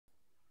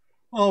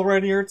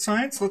Alrighty, Earth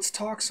Science, let's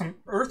talk some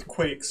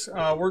earthquakes.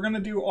 We're going to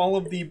do all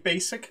of the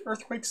basic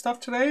earthquake stuff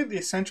today, the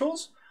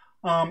essentials,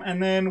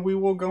 and then we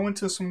will go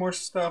into some more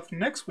stuff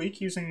next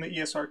week using the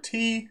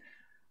ESRT,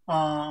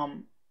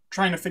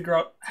 trying to figure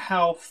out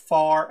how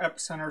far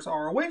epicenters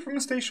are away from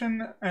the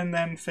station, and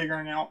then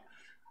figuring out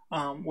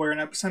where an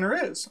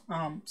epicenter is.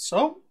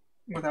 So,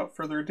 without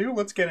further ado,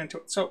 let's get into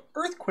it. So,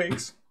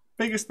 earthquakes,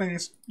 biggest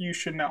things you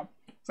should know.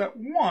 So,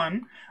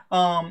 one,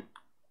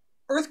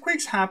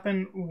 earthquakes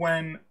happen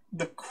when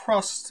the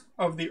crust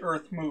of the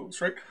earth moves,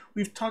 right?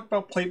 We've talked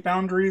about plate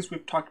boundaries,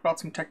 we've talked about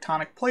some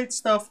tectonic plate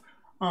stuff.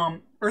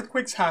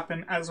 Earthquakes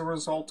happen as a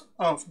result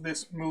of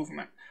this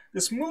movement.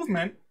 This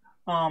movement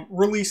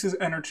releases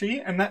energy,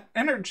 and that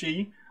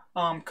energy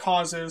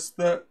causes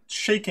the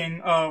shaking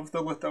of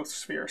the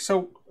lithosphere.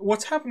 So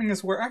what's happening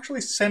is we're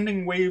actually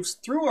sending waves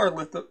through our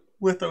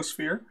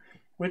lithosphere,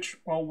 which,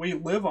 well, we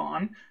live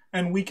on,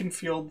 and we can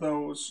feel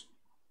those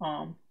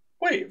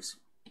waves.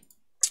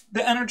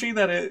 The energy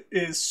that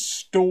is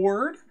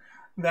stored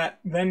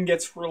that then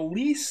gets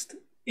released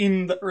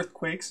in the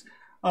earthquakes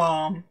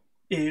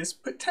is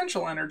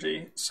potential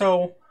energy.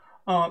 So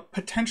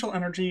potential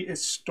energy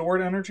is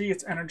stored energy.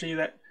 It's energy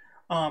that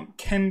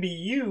can be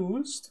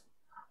used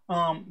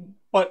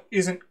but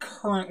isn't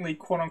currently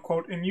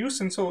quote-unquote in use,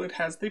 and so it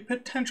has the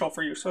potential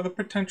for use. So the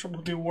potential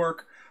to do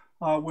work,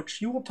 which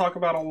you will talk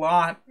about a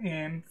lot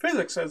in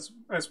physics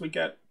as we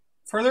get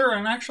further,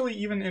 and actually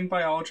even in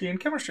biology and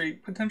chemistry.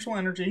 Potential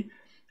energy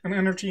and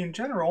energy in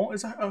general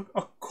is a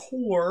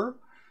core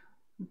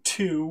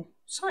to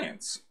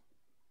science.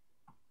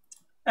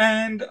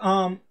 And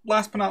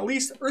last but not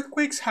least,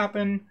 earthquakes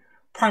happen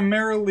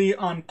primarily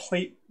on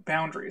plate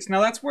boundaries. Now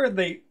that's where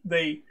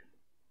they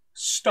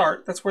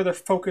start. That's where their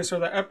focus or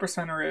the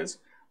epicenter is.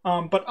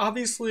 But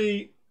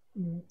obviously,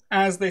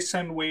 as they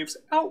send waves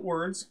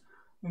outwards,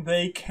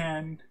 they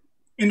can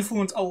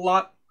influence a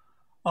lot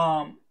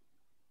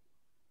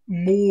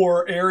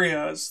more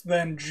areas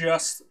than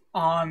just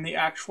on the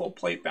actual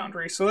plate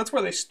boundary. So that's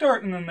where they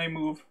start, and then they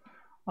move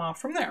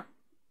from there.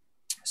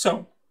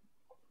 So,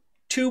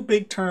 two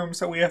big terms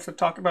that we have to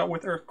talk about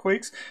with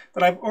earthquakes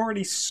that I've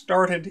already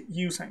started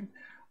using.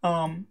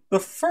 The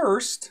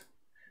first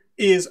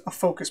is a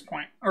focus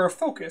point, or a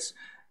focus.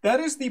 That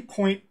is the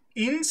point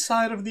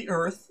inside of the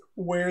Earth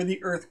where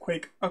the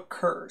earthquake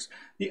occurs.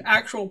 The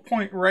actual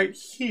point right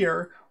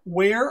here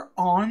where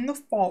on the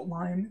fault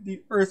line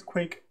the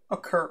earthquake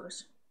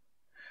occurs.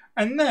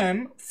 And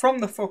then, from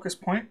the focus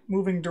point,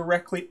 moving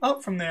directly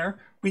up from there,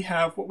 we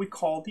have what we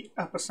call the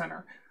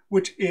epicenter,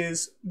 which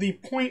is the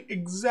point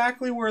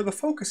exactly where the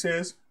focus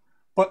is,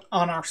 but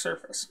on our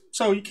surface.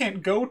 So you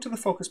can't go to the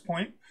focus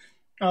point,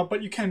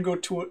 but you can go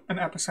to an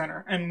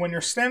epicenter. And when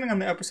you're standing on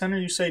the epicenter,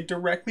 you say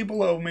directly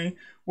below me,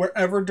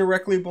 wherever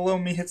directly below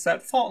me hits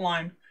that fault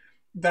line,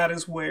 that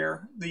is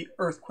where the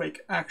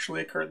earthquake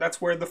actually occurred. That's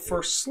where the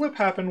first slip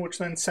happened, which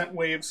then sent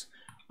waves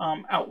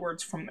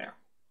outwards from there.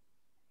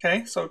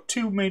 Okay, so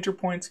two major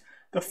points,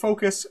 the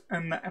focus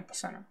and the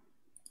epicenter.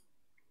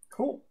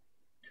 Cool.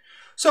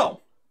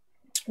 So,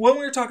 when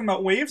we're talking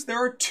about waves, there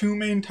are two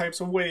main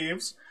types of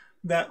waves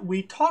that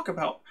we talk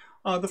about.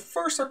 The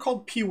first are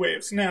called P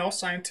waves. Now,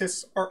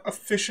 scientists are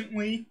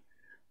efficiently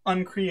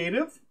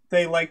uncreative.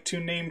 They like to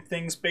name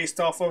things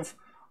based off of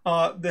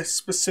this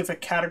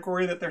specific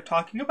category that they're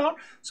talking about.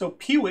 So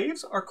P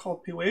waves are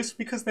called P waves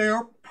because they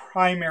are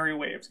primary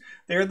waves.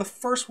 They are the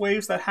first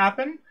waves that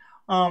happen,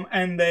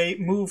 and they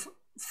move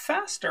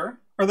faster,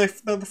 or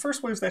they're the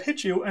first waves that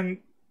hit you, and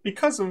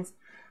because of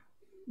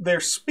their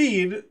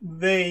speed,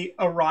 they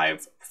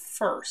arrive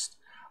first.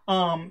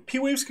 P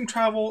waves can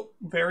travel,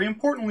 very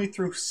importantly,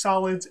 through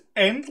solids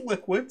and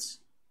liquids,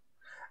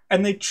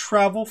 and they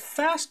travel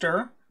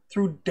faster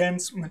through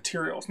dense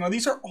materials. Now,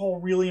 these are all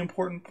really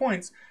important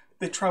points.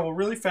 They travel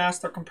really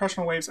fast, they're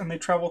compressional waves, and they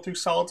travel through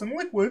solids and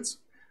liquids,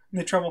 and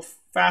they travel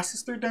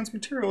fastest through dense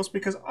materials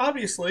because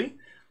obviously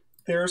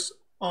there's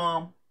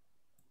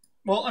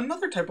well,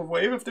 another type of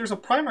wave. If there's a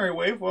primary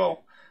wave,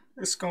 well,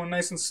 it's going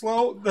nice and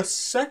slow. The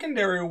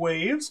secondary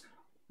waves,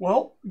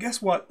 well,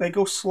 guess what? They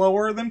go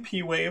slower than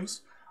P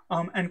waves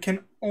and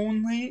can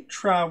only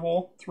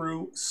travel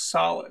through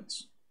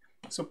solids.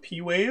 So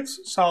P waves,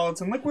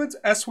 solids and liquids.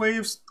 S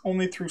waves,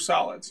 only through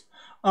solids.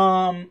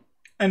 And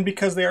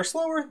because they are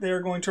slower, they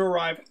are going to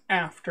arrive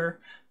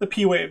after the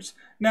P waves.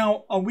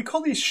 Now, we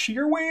call these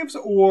shear waves,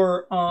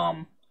 or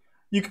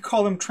you could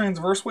call them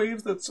transverse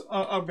waves. That's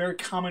a very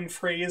common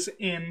phrase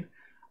in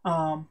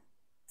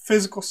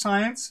physical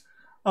science.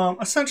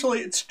 Essentially,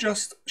 it's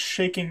just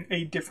shaking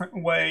a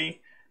different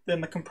way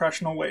than the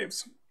compressional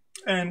waves.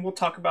 And we'll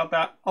talk about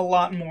that a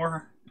lot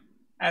more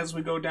as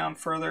we go down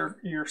further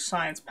your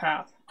science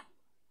path.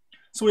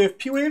 So we have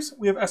P waves,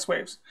 we have S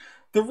waves.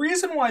 The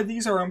reason why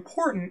these are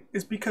important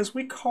is because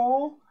we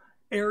call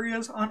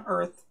areas on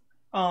Earth,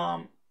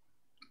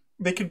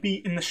 they could be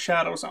in the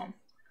shadow zone.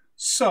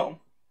 So,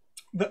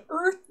 the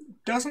Earth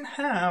doesn't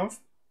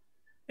have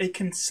a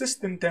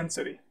consistent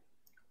density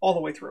all the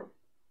way through.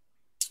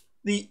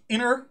 The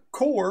inner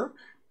core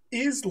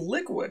is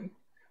liquid,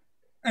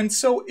 And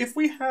so if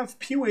we have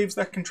P waves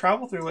that can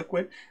travel through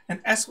liquid and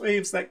S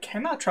waves that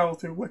cannot travel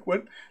through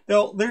liquid,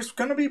 there's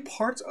going to be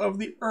parts of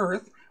the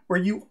Earth where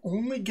you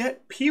only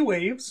get P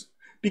waves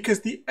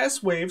because the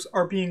S waves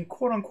are being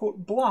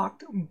quote-unquote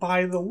blocked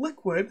by the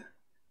liquid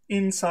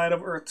inside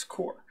of Earth's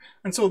core.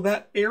 And so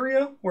that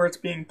area where it's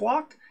being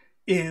blocked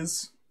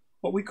is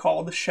what we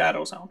call the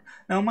shadow zone.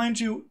 Now, mind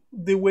you,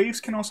 the waves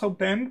can also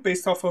bend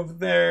based off of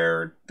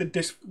the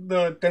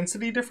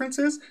density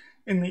differences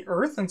in the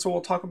Earth, and so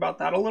we'll talk about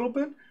that a little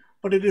bit.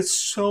 But it is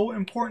so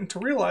important to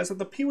realize that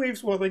the P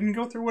waves, well, they can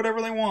go through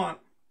whatever they want.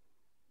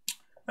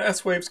 The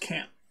S waves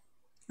can't.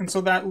 And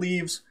so that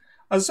leaves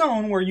a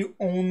zone where you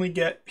only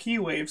get P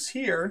waves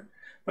here,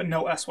 but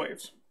no S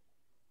waves.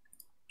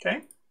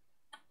 Okay?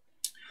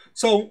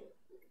 So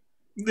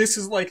this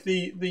is like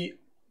the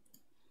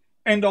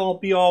end-all,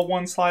 be-all,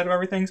 one slide of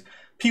everything.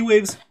 P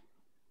waves,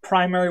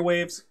 primary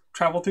waves,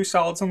 travel through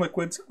solids and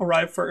liquids,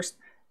 arrive first.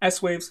 S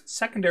waves,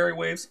 secondary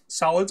waves,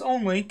 solids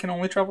only, can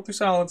only travel through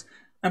solids,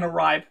 and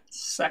arrive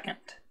second.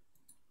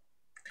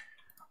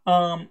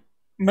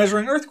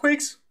 Measuring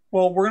earthquakes,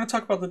 well, we're going to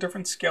talk about the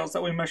different scales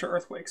that we measure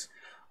earthquakes.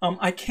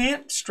 I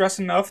can't stress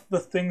enough the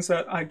things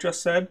that I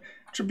just said.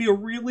 It should be a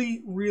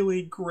really,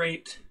 really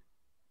great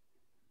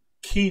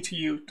key to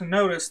you to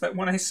notice that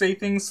when I say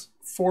things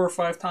 4 or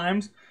 5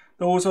 times,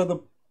 those are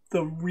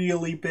the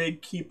really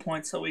big key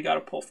points that we got to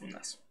pull from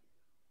this.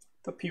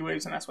 The P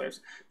waves and S waves.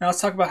 Now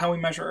let's talk about how we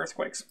measure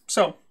earthquakes.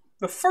 So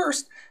the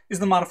first is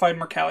the modified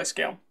Mercalli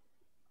scale.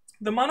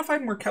 The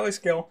modified Mercalli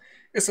scale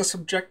is a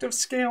subjective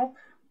scale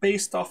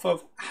based off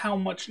of how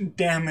much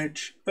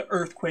damage the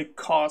earthquake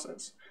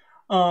causes.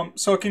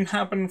 So it can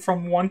happen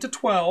from 1 to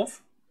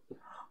 12,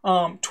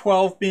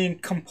 12 being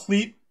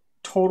complete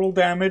total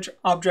damage,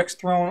 objects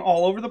thrown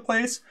all over the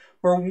place,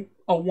 where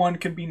a 1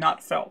 could be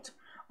not felt.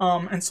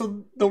 And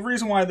so the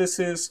reason why this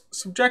is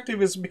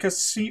subjective is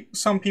because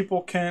some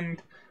people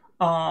can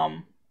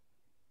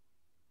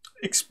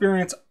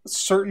experience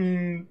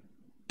certain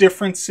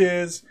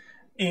differences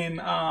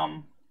in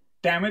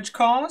damage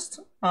caused.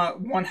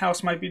 One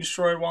house might be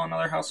destroyed while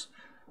another house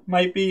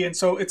might be, and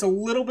so it's a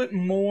little bit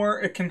more.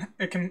 It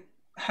can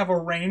have a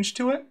range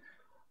to it,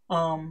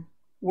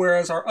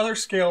 whereas our other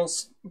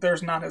scales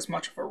there's not as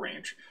much of a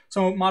range.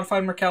 So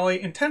modified Mercalli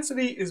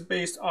intensity is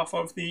based off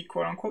of the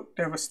quote-unquote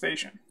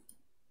devastation.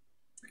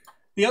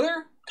 The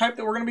other type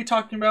that we're going to be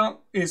talking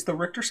about is the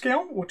Richter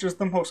scale, which is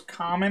the most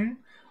common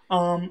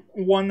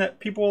one that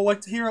people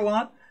like to hear a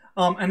lot,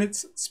 and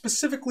it's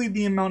specifically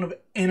the amount of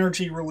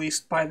energy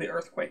released by the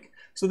earthquake.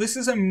 So this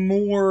is a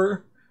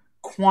more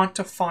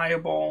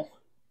quantifiable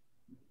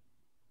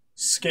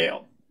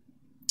scale.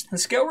 The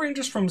scale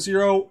ranges from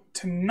 0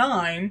 to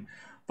 9,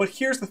 but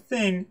here's the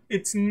thing,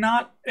 it's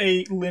not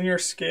a linear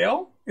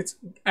scale, it's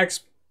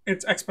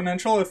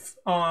exponential if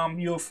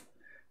you've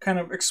kind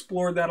of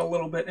explored that a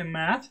little bit in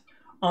math.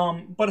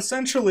 But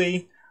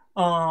essentially,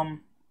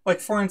 like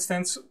for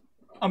instance,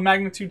 a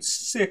magnitude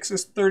 6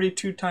 is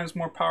 32 times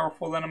more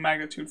powerful than a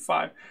magnitude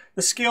 5.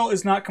 The scale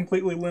is not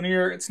completely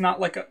linear. It's not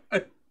like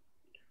a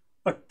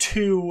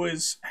 2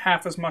 is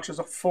half as much as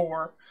a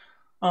 4.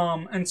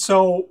 And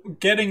so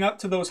getting up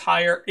to those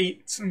higher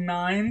 8s and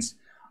 9s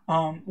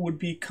would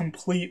be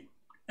complete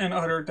and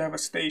utter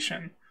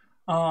devastation.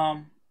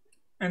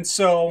 And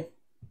so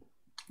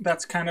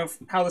that's kind of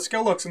how the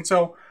scale looks. And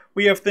so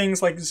we have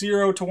things like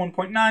 0 to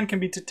 1.9 can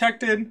be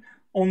detected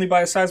only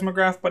by a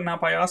seismograph, but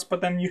not by us.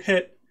 But then you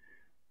hit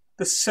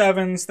the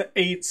 7s, the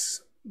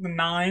 8s, the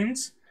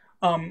 9s.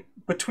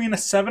 Between a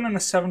 7 and a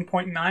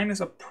 7.9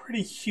 is a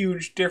pretty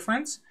huge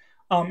difference.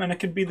 And it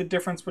could be the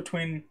difference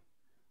between,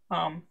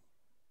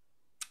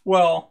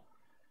 well,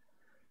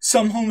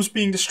 some homes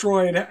being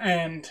destroyed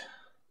and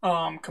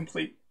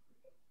complete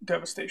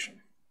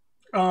devastation.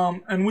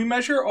 And we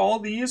measure all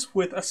these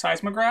with a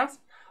seismograph,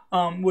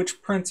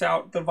 which prints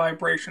out the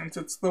vibrations.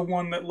 It's the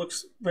one that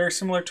looks very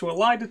similar to a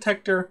lie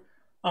detector,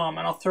 and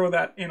I'll throw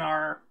that in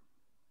our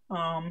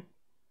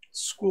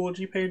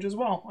Schoology page as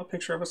well, a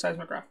picture of a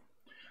seismograph.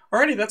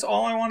 Alrighty, that's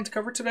all I wanted to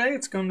cover today.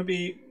 It's going to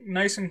be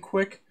nice and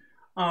quick,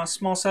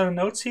 small set of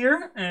notes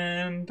here,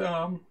 and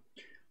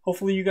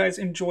hopefully you guys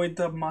enjoyed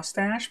the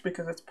mustache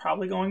because it's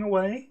probably going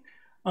away.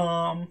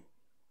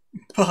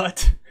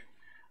 But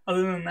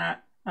other than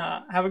that,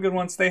 have a good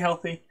one, stay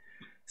healthy.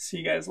 See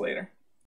you guys later.